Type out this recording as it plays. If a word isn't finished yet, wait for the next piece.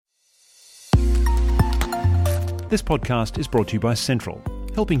This podcast is brought to you by Central,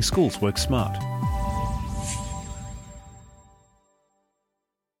 helping schools work smart.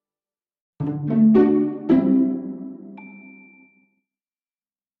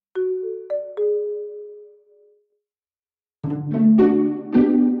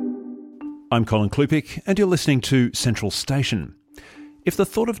 I'm Colin Klupik, and you're listening to Central Station. If the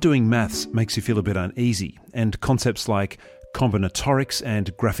thought of doing maths makes you feel a bit uneasy, and concepts like combinatorics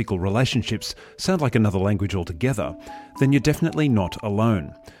and graphical relationships sound like another language altogether, then you're definitely not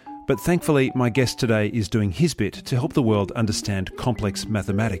alone. But thankfully, my guest today is doing his bit to help the world understand complex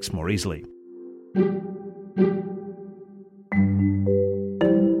mathematics more easily.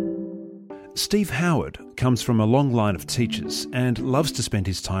 Steve Howard comes from a long line of teachers and loves to spend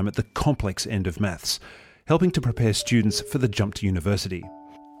his time at the complex end of maths, helping to prepare students for the jump to university.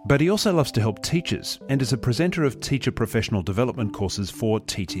 But he also loves to help teachers and is a presenter of teacher professional development courses for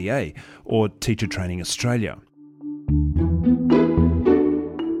TTA, or Teacher Training Australia.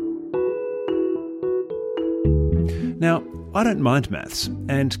 Now, I don't mind maths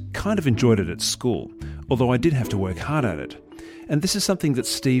and kind of enjoyed it at school, although I did have to work hard at it. And this is something that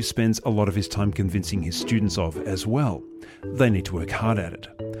Steve spends a lot of his time convincing his students of as well. They need to work hard at it.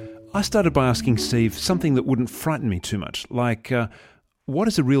 I started by asking Steve something that wouldn't frighten me too much, like, what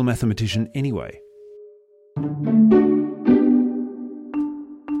is a real mathematician anyway?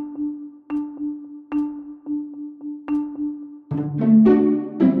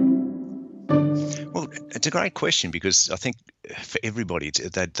 Well, it's a great question because I think for everybody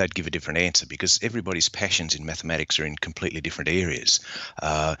they'd give a different answer because everybody's passions in mathematics are in completely different areas.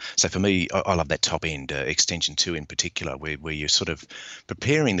 So for me, I love that top end, Extension 2 in particular, where you're sort of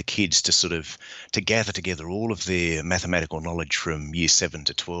preparing the kids to gather together all of their mathematical knowledge from year 7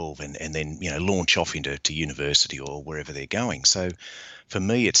 to 12 and then, launch off into university or wherever they're going. So for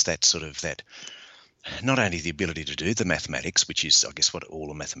me, it's that not only the ability to do the mathematics, which is, I guess, what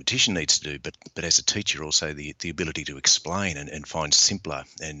all a mathematician needs to do, but as a teacher also the ability to explain and find simpler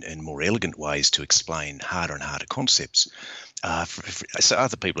and more elegant ways to explain harder and harder concepts. So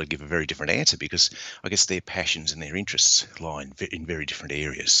other people would give a very different answer because I guess their passions and their interests lie in very different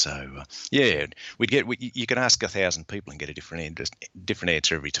areas. So, you can ask 1,000 people and get a different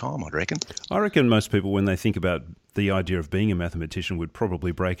answer every time, I'd reckon. I reckon most people, when they think about the idea of being a mathematician, would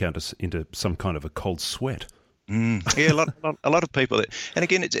probably break out into some kind of a cold sweat. Yeah, a lot of people. And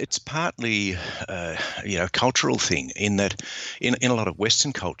again, it's partly, a cultural thing in that in a lot of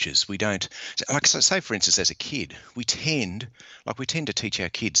Western cultures, we don't, like, so say for instance, as a kid, we tend to teach our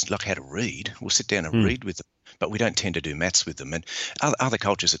kids like how to read. We'll sit down and read with them, but we don't tend to do maths with them. And other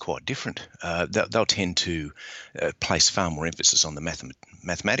cultures are quite different. They'll tend to place far more emphasis on the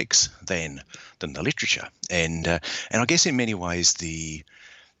mathematics than the literature. And I guess in many ways,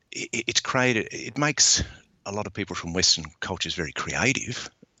 it makes a lot of people from Western cultures very creative,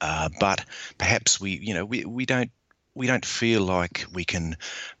 but perhaps we don't feel like we can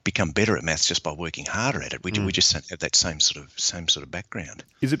become better at maths just by working harder at it. We just don't have that same sort of background.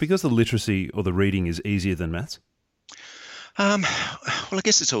 Is it because the literacy or the reading is easier than maths? Well, I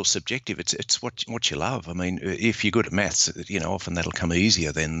guess it's all subjective. It's what you love. I mean, if you're good at maths, often that'll come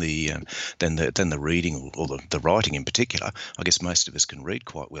easier than the reading or the writing in particular. I guess most of us can read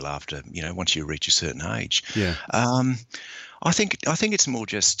quite well after once you reach a certain age. Yeah. I think it's more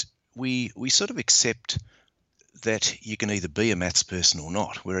just we sort of accept that you can either be a maths person or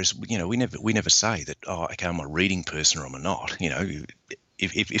not. Whereas we never say that, oh, okay, I'm a reading person or I'm not.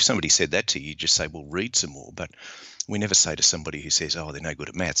 If somebody said that to you, you just say, well, read some more. But we never say to somebody who says, oh, they're no good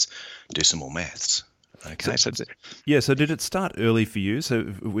at maths, do some more maths. Okay. So did it start early for you?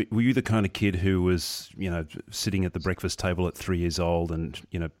 So were you the kind of kid who was, sitting at the breakfast table at 3 years old and,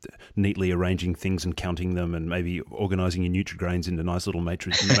 neatly arranging things and counting them and maybe organising your Nutri-Grains into nice little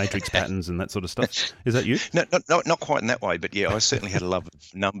matrix patterns and that sort of stuff? Is that you? No, not quite in that way, but yeah, I certainly had a love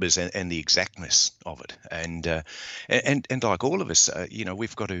of numbers and the exactness of it. And like all of us,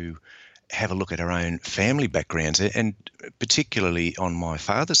 we've got to have a look at our own family backgrounds, and particularly on my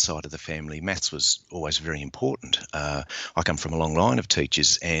father's side of the family, maths was always very important. I come from a long line of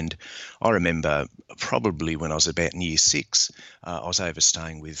teachers, and I remember probably when I was about in year 6, I was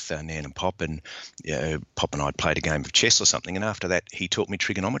overstaying with Nan and Pop, and Pop and I played a game of chess or something, and after that he taught me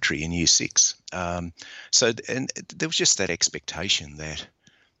trigonometry in year 6. So there was just that expectation that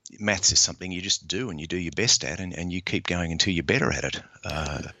maths is something you just do and you do your best at, and you keep going until you're better at it.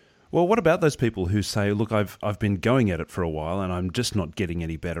 Well, what about those people who say, look, I've been going at it for a while and I'm just not getting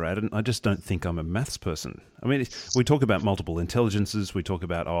any better at it, and I just don't think I'm a maths person? I mean, we talk about multiple intelligences, we talk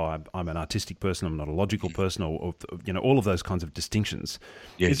about, I'm an artistic person, I'm not a logical person, or all of those kinds of distinctions.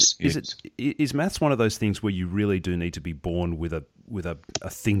 Yes, Is maths one of those things where you really do need to be born with a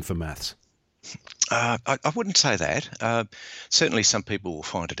thing for maths? I wouldn't say that. Certainly some people will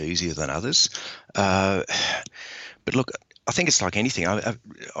find it easier than others. But look, I think it's like anything.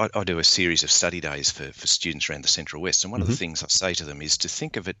 I do a series of study days for students around the Central West, and one of the things I say to them is to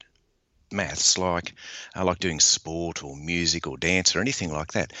think of it, maths, like doing sport or music or dance or anything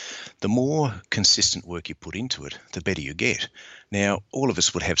like that. The more consistent work you put into it, the better you get. Now, all of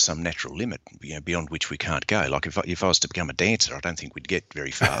us would have some natural limit, beyond which we can't go. Like if I was to become a dancer, I don't think we'd get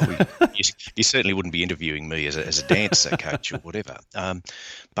very far. You certainly wouldn't be interviewing me as a dancer coach or whatever.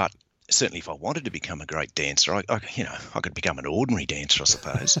 But certainly if I wanted to become a great dancer, I could become an ordinary dancer, I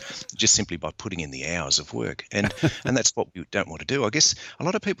suppose, just simply by putting in the hours of work. And that's what we don't want to do. I guess a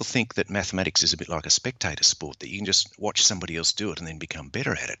lot of people think that mathematics is a bit like a spectator sport, that you can just watch somebody else do it and then become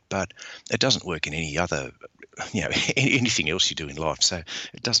better at it. But it doesn't work in any other, anything else you do in life. So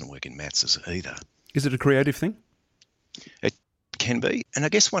it doesn't work in maths either. Is it a creative thing? It can be. And I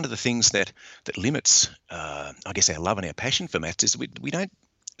guess one of the things that limits, our love and our passion for maths is we don't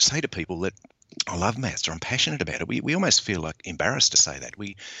say to people that I love maths or I'm passionate about it. We almost feel like embarrassed to say that.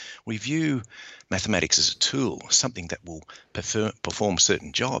 We view mathematics as a tool, something that will perform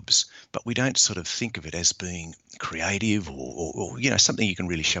certain jobs, but we don't sort of think of it as being creative or something you can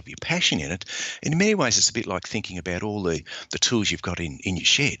really shove your passion in it. And in many ways, it's a bit like thinking about all the tools you've got in your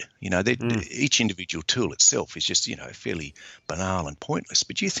shed. Each individual tool itself is just, fairly banal and pointless.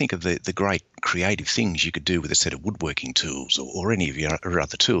 But you think of the great creative things you could do with a set of woodworking tools or any of your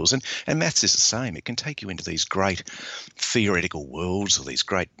other tools. And maths is the same. It can take you into these great theoretical worlds or these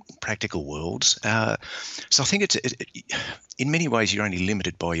great practical worlds. So I think in many ways you're only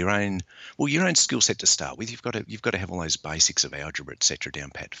limited by your own skill set to start with. You've got to have all those basics of algebra, etc., down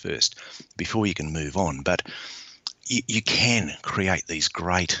pat first before you can move on. But you can create these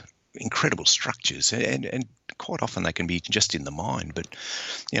great, incredible structures, and quite often they can be just in the mind. But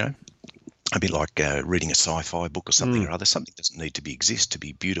a bit like reading a sci-fi book or something or other. Something doesn't need to exist to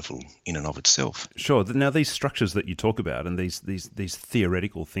be beautiful in and of itself. Sure. Now, these structures that you talk about and these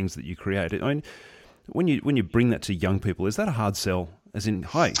theoretical things that you create, I mean, when you bring that to young people, is that a hard sell? As in,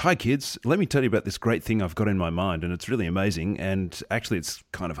 hi kids, let me tell you about this great thing I've got in my mind, and it's really amazing, and actually it's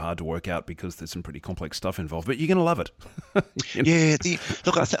kind of hard to work out because there's some pretty complex stuff involved, but you're going to love it. Yeah,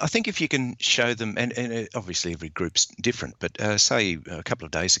 look, I think if you can show them, and obviously every group's different, but say a couple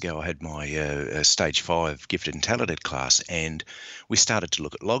of days ago I had my Stage 5 Gifted and Talented class, and we started to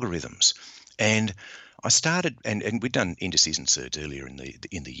look at logarithms. And I started, and we'd done indices and surds earlier in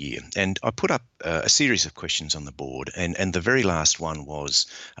the year, and I put up a series of questions on the board, and the very last one was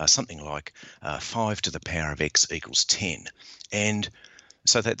something like 5 to the power of x equals 10, and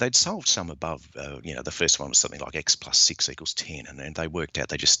so they'd solved some above. The first one was something like x plus 6 equals 10, and they worked out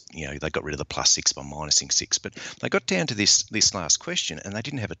they got rid of the plus 6 by minusing 6, but they got down to this last question, and they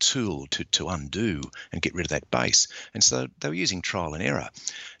didn't have a tool to undo and get rid of that base, and so they were using trial and error.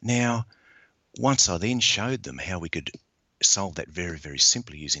 Now, once I then showed them how we could solve that very, very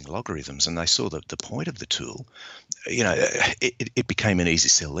simply using logarithms, and they saw the point of the tool, it became an easy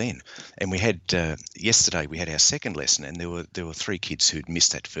sell then. And we had yesterday we had our second lesson, and there were 3 kids who'd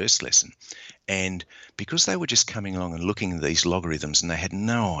missed that first lesson, and because they were just coming along and looking at these logarithms and they had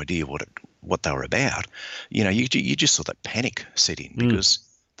no idea what they were about, you just saw that panic set in because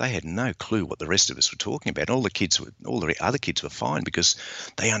they had no clue what the rest of us were talking about. All the other kids were fine because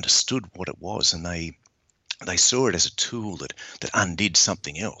they understood what it was, and they saw it as a tool that undid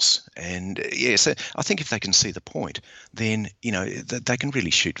something else. And so I think if they can see the point, then they can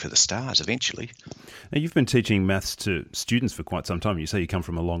really shoot for the stars eventually. Now, you've been teaching maths to students for quite some time. You say you come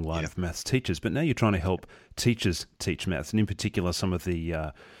from a long line of maths teachers, but now you're trying to help teachers teach maths, and in particular some of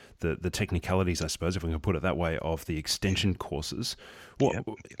the technicalities, I suppose, if we can put it that way, of the extension courses.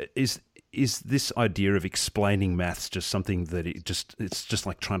 Is this idea of explaining maths just something that it's just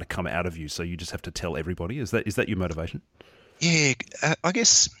like trying to come out of you, so you just have to tell everybody? Is that your motivation? Yeah, I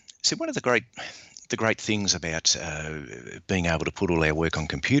guess. So one of the great the great things about being able to put all our work on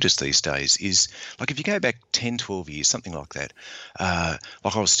computers these days is, like, if you go back 10, 12 years, something like that,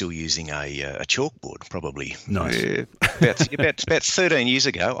 like I was still using a chalkboard, probably. Nice. About 13 years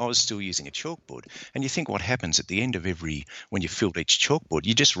ago, I was still using a chalkboard. And you think what happens at the end of when you filled each chalkboard,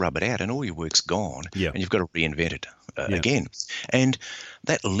 you just rub it out and all your work's gone, and you've got to reinvent it again. And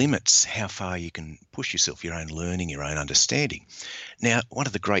that limits how far you can push yourself, your own learning, your own understanding. Now, one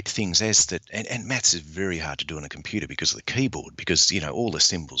of the great things is that, and maths is very hard to do on a computer because of the keyboard, because, all the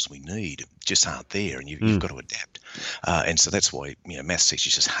symbols we need just aren't there, and you've got to adapt. And so that's why, maths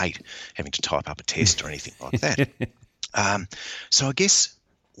teachers just hate having to type up a test or anything like that. So I guess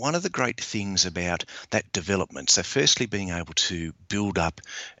one of the great things about that development, so firstly being able to build up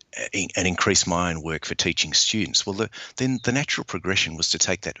and increase my own work for teaching students, well, then the natural progression was to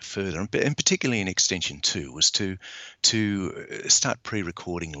take that further, and particularly in Extension 2 was to start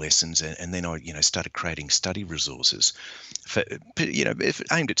pre-recording lessons, and then I started creating study resources for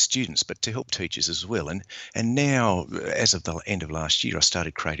aimed at students, but to help teachers as well. And now, as of the end of last year, I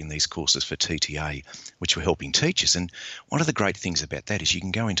started creating these courses for TTA, which were helping teachers. And one of the great things about that is you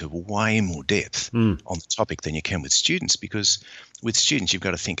can go into way more depth on the topic than you can with students, because with students, you've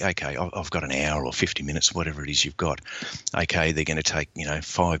got to think, okay, I've got an hour or 50 minutes, whatever it is you've got. Okay, they're going to take,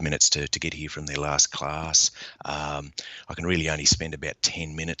 5 minutes to get here from their last class. I can really only spend about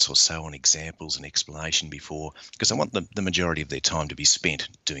 10 minutes or so on examples and explanation before, because I want the majority of their time to be spent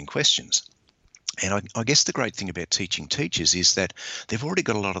doing questions. And I guess the great thing about teaching teachers is that they've already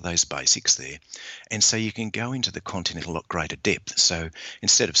got a lot of those basics there. And so you can go into the content in a lot greater depth. So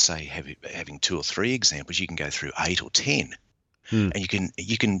instead of, say, having 2 or 3 examples, you can go through 8 or 10. And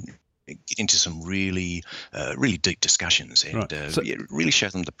you can get into some really deep discussions and really show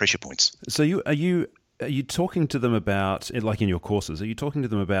them the pressure points. So are you talking to them about, like in your courses, are you talking to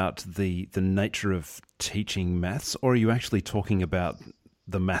them about the nature of teaching maths, or are you actually talking about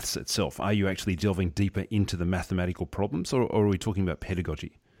the maths itself? Are you actually delving deeper into the mathematical problems, or are we talking about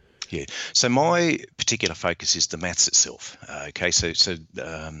pedagogy? Yeah. So my particular focus is the maths itself. Okay. So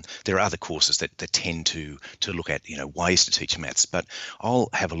there are other courses that tend to look at ways to teach maths, but I'll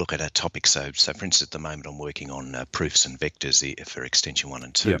have a look at a topic. So for instance, at the moment I'm working on proofs and vectors for Extension 1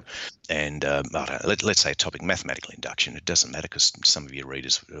 and 2, yeah. And let's say a topic, mathematical induction. It doesn't matter because some of your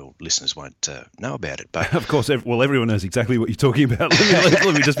readers or listeners won't know about it. But of course, everyone knows exactly what you're talking about.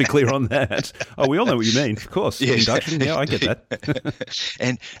 Let me just be clear on that. Oh, we all know what you mean. Of course, yeah. Induction. Yeah, I get that.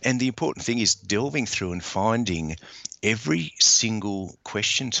 And the important thing is delving through and finding every single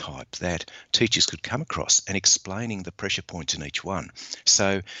question type that teachers could come across and explaining the pressure points in each one.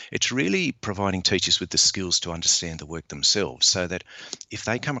 So it's really providing teachers with the skills to understand the work themselves, so that if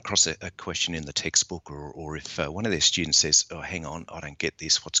they come across a question in the textbook, or if one of their students says, oh, hang on, I don't get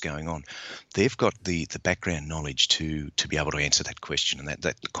this, what's going on, they've got the background knowledge to be able to answer that question, and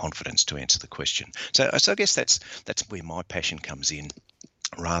that confidence to answer the question. So I guess that's where my passion comes in,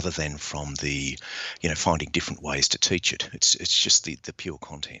 rather than from the, finding different ways to teach it. It's just the pure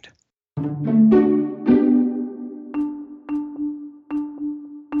content.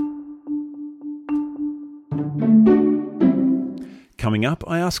 Coming up,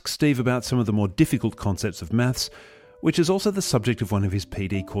 I ask Steve about some of the more difficult concepts of maths, which is also the subject of one of his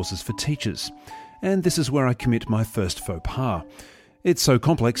PD courses for teachers. And this is where I commit my first faux pas. It's so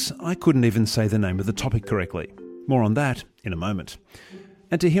complex, I couldn't even say the name of the topic correctly. More on that in a moment.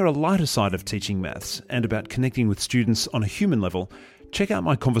 And to hear a lighter side of teaching maths and about connecting with students on a human level, check out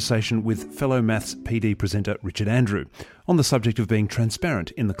my conversation with fellow Maths PD presenter Richard Andrew on the subject of being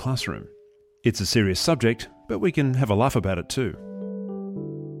transparent in the classroom. It's a serious subject, but we can have a laugh about it too.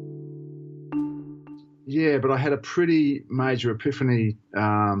 Yeah, but I had a pretty major epiphany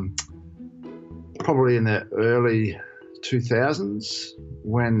probably in the early 2000s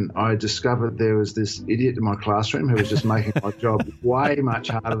when I discovered there was this idiot in my classroom who was just making my job way much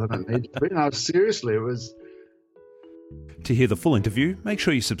harder than it needed to be. No, seriously, it was... To hear the full interview, make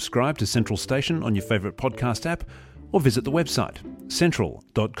sure you subscribe to Central Station on your favourite podcast app, or visit the website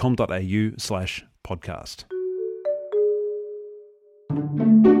central.com.au/podcast.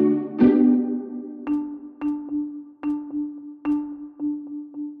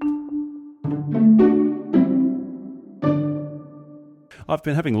 I've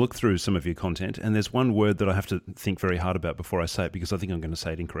been having a look through some of your content, and there's one word that I have to think very hard about before I say it, because I think I'm going to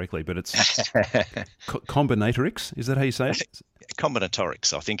say it incorrectly, but it's combinatorics. Is that how you say it?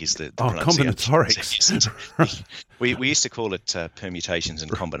 Combinatorics, I think, is the combinatorics. Yes. we used to call it permutations and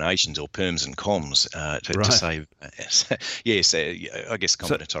combinations, or perms and coms, to say. Yes, I guess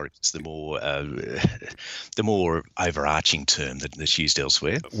combinatorics is the more overarching term that's used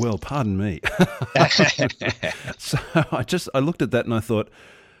elsewhere. Well, pardon me. So I looked at that and I thought,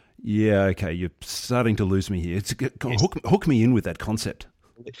 yeah, okay, you're starting to lose me here. Hook me in with that concept.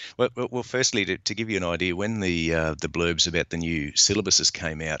 Well, firstly, to give you an idea, when the blurbs about the new syllabuses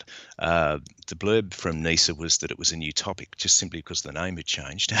came out, the blurb from NISA was that it was a new topic, just simply because the name had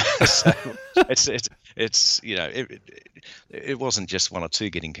changed. So it wasn't just one or two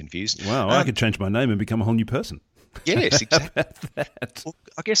getting confused. Wow, I could change my name and become a whole new person. Yes, exactly. Well,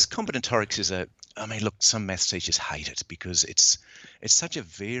 I guess combinatorics is look, some maths teachers hate it because it's such a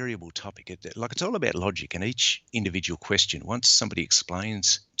variable topic. It's all about logic, and each individual question, once somebody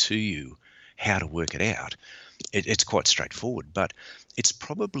explains to you how to work it out, it's quite straightforward. But it's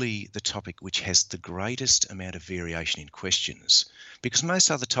probably the topic which has the greatest amount of variation in questions, because most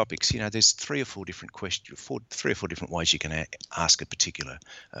other topics, there's three or four different ways you can ask a particular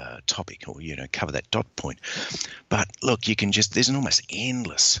topic, or cover that dot point. But look, there's an almost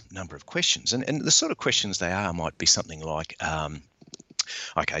endless number of questions, and the sort of questions they are might be something like,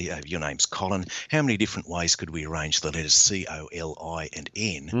 okay, your name's Colin. How many different ways could we arrange the letters C, O, L, I, and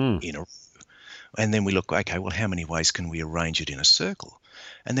N in a row? And then we look, okay, well, how many ways can we arrange it in a circle?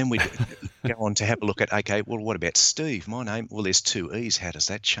 And then we go on to have a look at, okay, well, what about Steve? My name, well, there's two E's. How does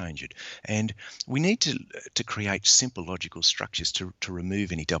that change it? And we need to create simple logical structures to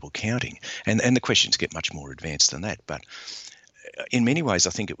remove any double counting. And the questions get much more advanced than that. But in many ways, I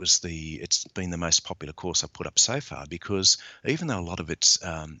think it's been the most popular course I've put up so far, because even though a lot of its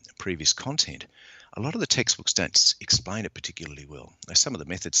previous content, a lot of the textbooks don't explain it particularly well. Now, some of the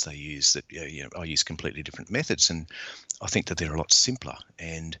methods they use, I use completely different methods, and I think that they're a lot simpler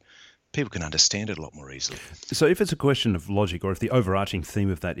and people can understand it a lot more easily. So if it's a question of logic, or if the overarching theme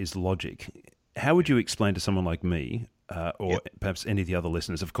of that is logic, how would you explain to someone like me, or perhaps any of the other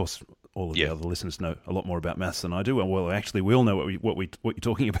listeners? Of course, all of the other listeners know a lot more about maths than I do. Well, actually, we all know what you're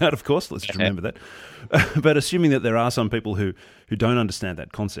talking about, of course. Let's just remember that. But assuming that there are some people who don't understand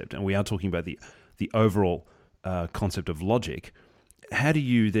that concept, and we are talking about the overall concept of logic, how do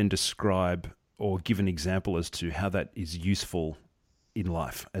you then describe or give an example as to how that is useful in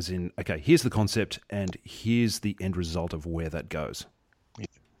life? As in, okay, here's the concept and here's the end result of where that goes.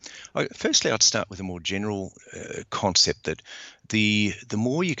 Firstly, I'd start with a more general concept that the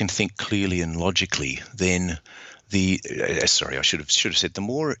more you can think clearly and logically, then I should have said the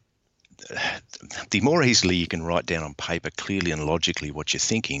more easily you can write down on paper clearly and logically what you're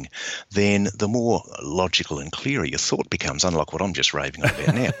thinking, then the more logical and clearer your thought becomes, unlike what I'm just raving on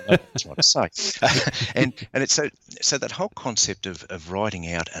about now. That's what I say. And it's so that whole concept of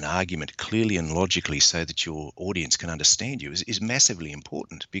writing out an argument clearly and logically so that your audience can understand you is massively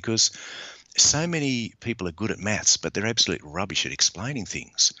important, because so many people are good at maths, but they're absolute rubbish at explaining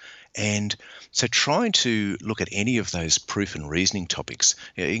things. And so trying to look at any of those proof and reasoning topics,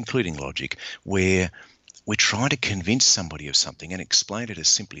 including logic, where we're trying to convince somebody of something and explain it as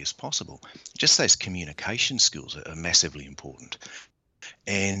simply as possible, just those communication skills are massively important.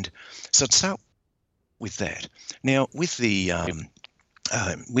 And so I'd start with that. Now, with the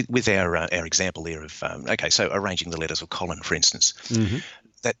with our example there of so arranging the letters of Colin, for instance. Mm-hmm.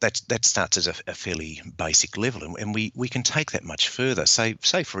 That starts at a fairly basic level, and we can take that much further. Say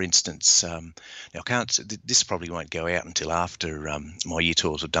for instance, now this probably won't go out until after my year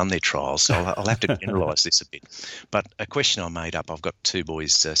 12s have done their trials, so I'll have to generalise this a bit. But a question I made up, I've got two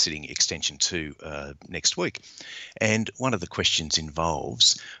boys sitting Extension 2 next week, and one of the questions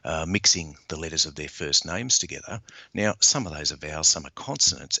involves mixing the letters of their first names together. Now, some of those are vowels, some are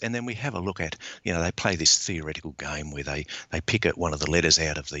consonants, and then we have a look at, they play this theoretical game where they pick one of the letters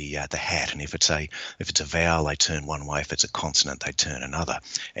out of the hat, and if it's a vowel, they turn one way. If it's a consonant, they turn another.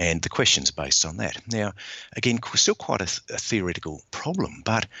 And the question's based on that. Now, again, still quite a theoretical problem,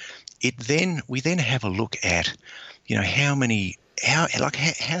 but we then have a look at, how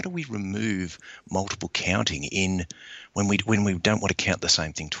do we remove multiple counting when we don't want to count the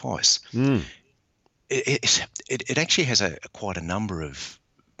same thing twice? It actually has quite a number of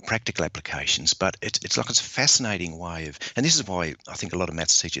practical applications, but it's a fascinating way of, and this is why I think a lot of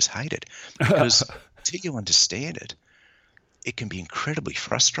maths teachers hate it, because until you understand it, it can be incredibly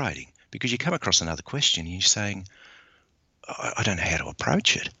frustrating, because you come across another question and you're saying, I don't know how to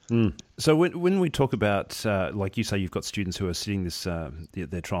approach it. So when we talk about, like you say, you've got students who are sitting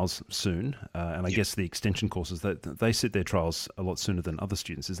their trials soon, and I guess the extension courses, they sit their trials a lot sooner than other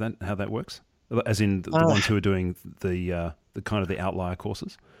students. Is that how that works? as in the ones who are doing the kind of the outlier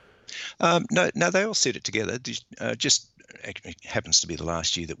courses? No, they all set it together. Just actually happens to be the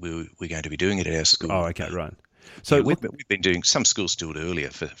last year that we're going to be doing it at our school. Oh, okay, right. So we've been doing, some schools do it earlier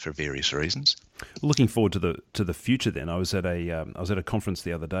for various reasons. Looking forward to the future. Then I was at a conference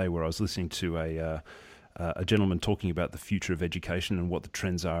the other day where I was listening to a gentleman talking about the future of education and what the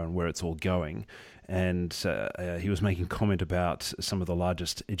trends are and where it's all going, and he was making comment about some of the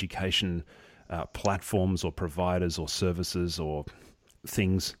largest education platforms or providers or services or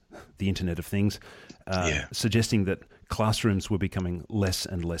things, the Internet of Things, suggesting that classrooms were becoming less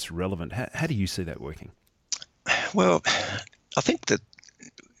and less relevant. How do you see that working? Well, I think that,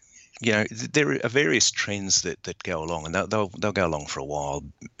 there are various trends that go along, and they'll go along for a while,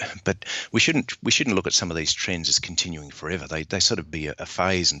 but we shouldn't look at some of these trends as continuing forever. They sort of be a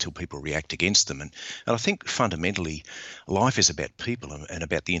phase until people react against them, and I think fundamentally life is about people and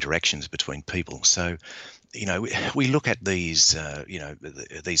about the interactions between people. So, we look at these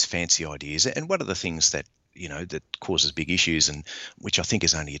these fancy ideas, and one of the things that that causes big issues, and which I think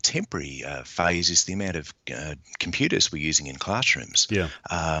is only a temporary phase, is the amount of computers we're using in classrooms. Yeah.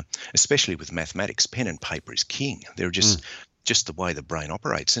 Especially with mathematics, pen and paper is king. They're just the way the brain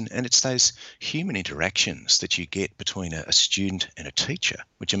operates, and it's those human interactions that you get between a student and a teacher,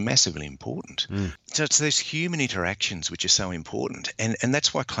 which are massively important. So it's those human interactions which are so important, and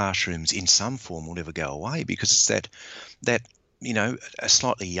that's why classrooms in some form will never go away, because it's that a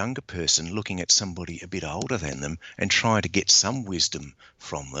slightly younger person looking at somebody a bit older than them and trying to get some wisdom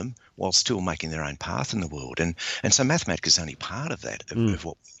from them while still making their own path in the world. And so mathematics is only part of that, of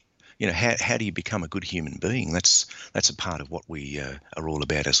what, how do you become a good human being? That's a part of what we are all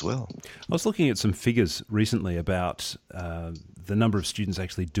about as well. I was looking at some figures recently about the number of students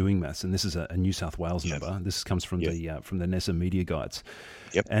actually doing maths, and this is a New South Wales number. This comes from the NESA media guides.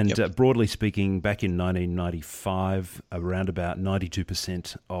 Broadly speaking, back in 1995, around about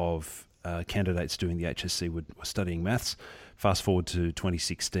 92% of candidates doing the HSC were studying maths. Fast forward to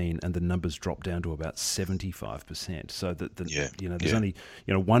 2016, and the numbers dropped down to about 75%. So there's only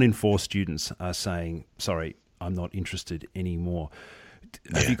 1 in 4 students are saying, "Sorry, I'm not interested anymore."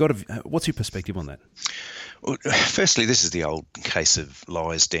 Have you got what's your perspective on that? Well, firstly, this is the old case of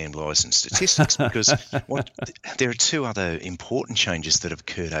lies, damned lies, and statistics, because there are 2 other important changes that have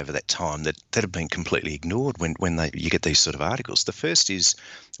occurred over that time that have been completely ignored when you get these sort of articles. The first is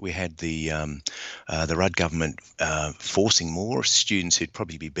we had the Rudd government forcing more students who'd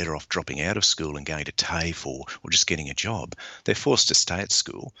probably be better off dropping out of school and going to TAFE or just getting a job. They're forced to stay at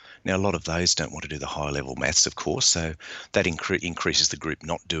school. Now, a lot of those don't want to do the high-level maths, of course, so that increases the group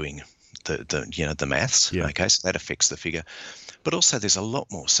not doing the maths. Yeah. Okay, so that affects the figure. But also there's a lot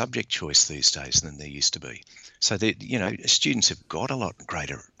more subject choice these days than there used to be. So students have got a lot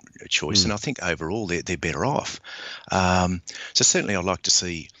greater choice, and I think overall they're better off. So certainly I'd like to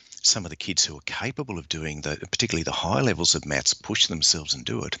see some of the kids who are capable of doing particularly the high levels of maths, push themselves and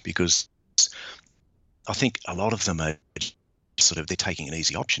do it, because I think a lot of them are they're taking an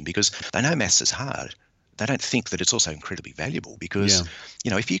easy option because they know maths is hard. They don't think that it's also incredibly valuable, because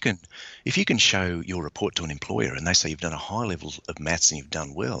if you can show your report to an employer and they say you've done a high level of maths and you've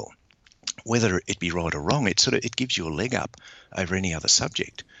done well, whether it be right or wrong, it gives you a leg up over any other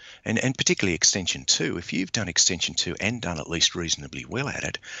subject, and particularly Extension 2. If you've done Extension 2 and done at least reasonably well at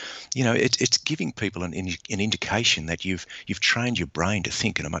it, it's giving people an indication that you've trained your brain to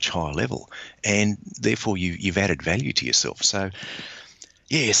think at a much higher level, and therefore you've added value to yourself. So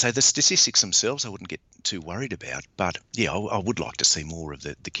the statistics themselves I wouldn't get too worried about, but I would like to see more of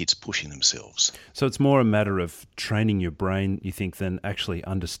the kids pushing themselves. So it's more a matter of training your brain, you think, than actually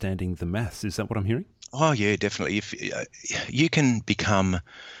understanding the maths. Is that what I'm hearing? Oh yeah, definitely. If you can become,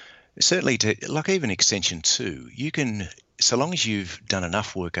 certainly like even Extension 2, you can, so long as you've done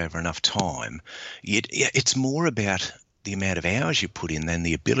enough work over enough time, it's more about the amount of hours you put in than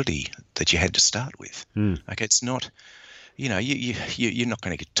the ability that you had to start with. Okay, it's not, you're not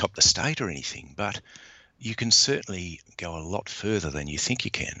going to get top the state or anything, but you can certainly go a lot further than you think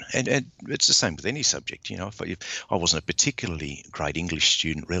you can. And it's the same with any subject. If I wasn't a particularly great English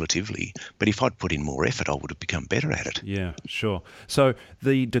student relatively, but if I'd put in more effort, I would have become better at it. Yeah, sure. So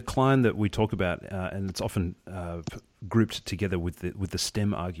the decline that we talk about, and it's often grouped together with the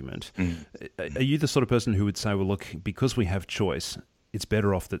STEM argument, are you the sort of person who would say, well, look, because we have choice, it's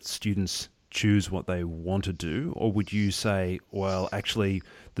better off that students choose what they want to do? Or would you say, well, actually,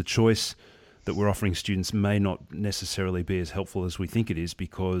 the choice that we're offering students may not necessarily be as helpful as we think it is,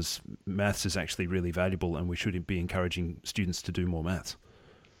 because maths is actually really valuable and we should be encouraging students to do more maths?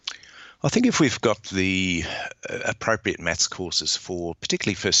 I think if we've got the appropriate maths courses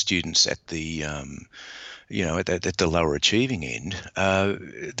particularly for students at the at the lower achieving end,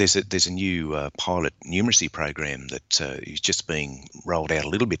 there's a new pilot numeracy program that is just being rolled out a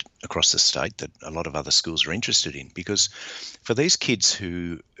little bit across the state that a lot of other schools are interested in, because for these kids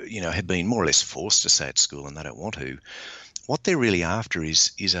who have been more or less forced to stay at school and they don't want to, what they're really after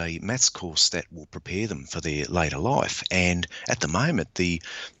is a maths course that will prepare them for their later life. And at the moment, the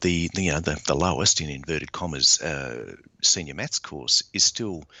lowest, in inverted commas, senior maths course is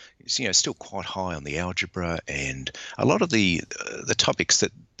still quite high on the algebra and a lot of the topics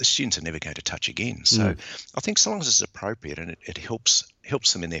that the students are never going to touch again. So I think so long as it's appropriate and it helps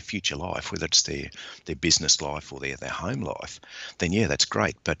them in their future life, whether it's their business life or their home life, then yeah, that's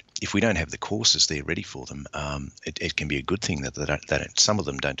great. But if we don't have the courses there ready for them, it can be a good thing that some of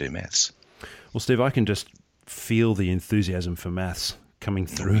them don't do maths. Well, Steve, I can just feel the enthusiasm for maths coming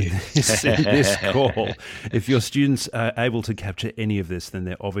through in this call. If your students are able to capture any of this, then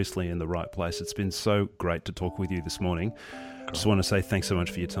they're obviously in the right place. It's been so great to talk with you this morning. I just want to say thanks so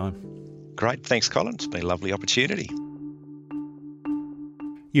much for your time. Great. Thanks, Colin. It's been a lovely opportunity.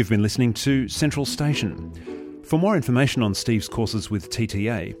 You've been listening to Central Station. For more information on Steve's courses with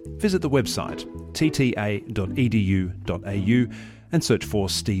TTA, visit the website tta.edu.au and search for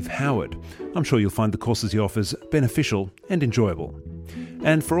Steve Howard. I'm sure you'll find the courses he offers beneficial and enjoyable.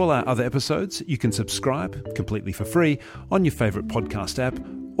 And for all our other episodes, you can subscribe completely for free on your favourite podcast app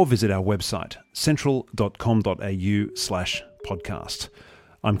or visit our website, central.com.au/podcast.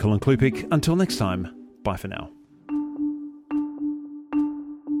 I'm Colin Klupik. Until next time, bye for now.